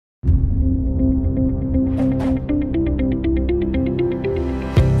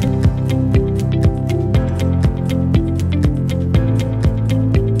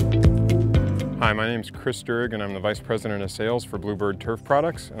Chris Durg and I'm the Vice President of Sales for Bluebird Turf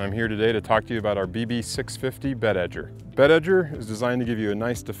Products, and I'm here today to talk to you about our BB650 bed edger. Bed edger is designed to give you a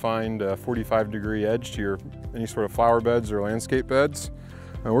nice defined 45-degree edge to any sort of flower beds or landscape beds.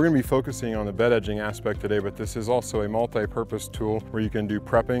 We're going to be focusing on the bed edging aspect today, but this is also a multi-purpose tool where you can do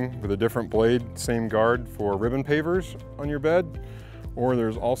prepping with a different blade, same guard for ribbon pavers on your bed, or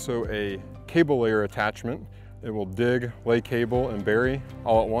there's also a cable layer attachment. It will dig, lay cable, and bury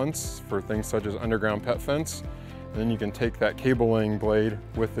all at once for things such as underground pet fence. And then you can take that cable laying blade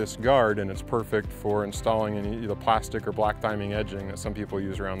with this guard, and it's perfect for installing any either plastic or black diamond edging that some people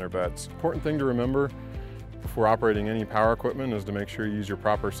use around their beds. Important thing to remember before operating any power equipment is to make sure you use your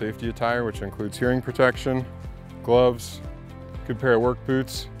proper safety attire, which includes hearing protection, gloves, a good pair of work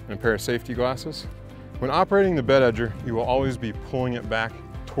boots, and a pair of safety glasses. When operating the bed edger, you will always be pulling it back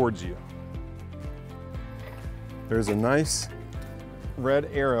towards you. There's a nice red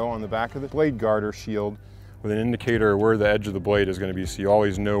arrow on the back of the blade guard or shield with an indicator of where the edge of the blade is going to be, so you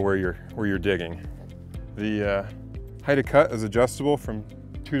always know where you're digging. The height of cut is adjustable from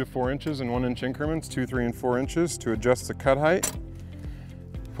 2 to 4 inches in 1 inch increments, 2, 3, and 4 inches. To adjust the cut height,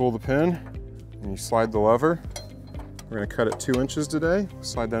 pull the pin and you slide the lever. We're going to cut it 2 inches today.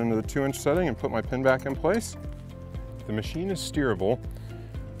 Slide that into the 2-inch setting and put my pin back in place. The machine is steerable.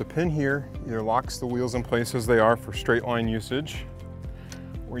 The pin here either locks the wheels in place as they are for straight line usage,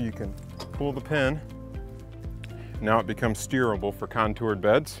 or you can pull the pin. Now it becomes steerable for contoured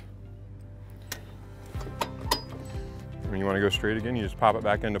beds. When you want to go straight again, you just pop it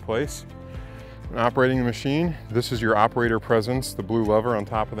back into place. When operating the machine, this is your operator presence, the blue lever on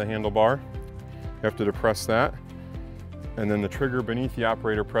top of the handlebar. You have to depress that. And then the trigger beneath the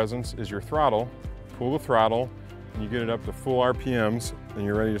operator presence is your throttle. Pull the throttle, and you get it up to full RPMs, and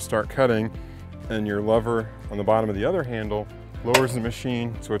you're ready to start cutting, and your lever on the bottom of the other handle lowers the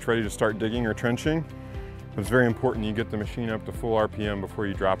machine so it's ready to start digging or trenching. It's very important you get the machine up to full RPM before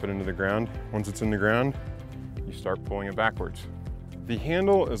you drop it into the ground. Once it's in the ground, you start pulling it backwards. The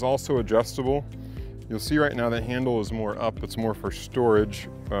handle is also adjustable. You'll see right now the handle is more up, it's more for storage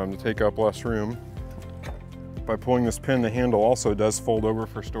to take up less room. By pulling this pin, the handle also does fold over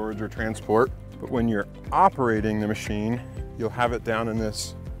for storage or transport. But when you're operating the machine, you'll have it down in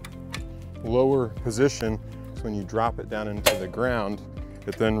this lower position. So when you drop it down into the ground,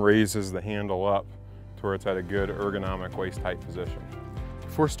 it then raises the handle up to where it's at a good ergonomic waist height position.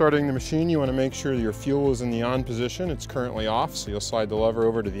 Before starting the machine, you want to make sure that your fuel is in the on position. It's currently off, so you'll slide the lever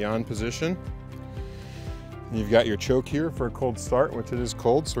over to the on position. You've got your choke here for a cold start, which it is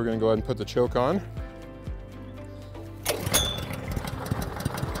cold, so we're going to go ahead and put the choke on.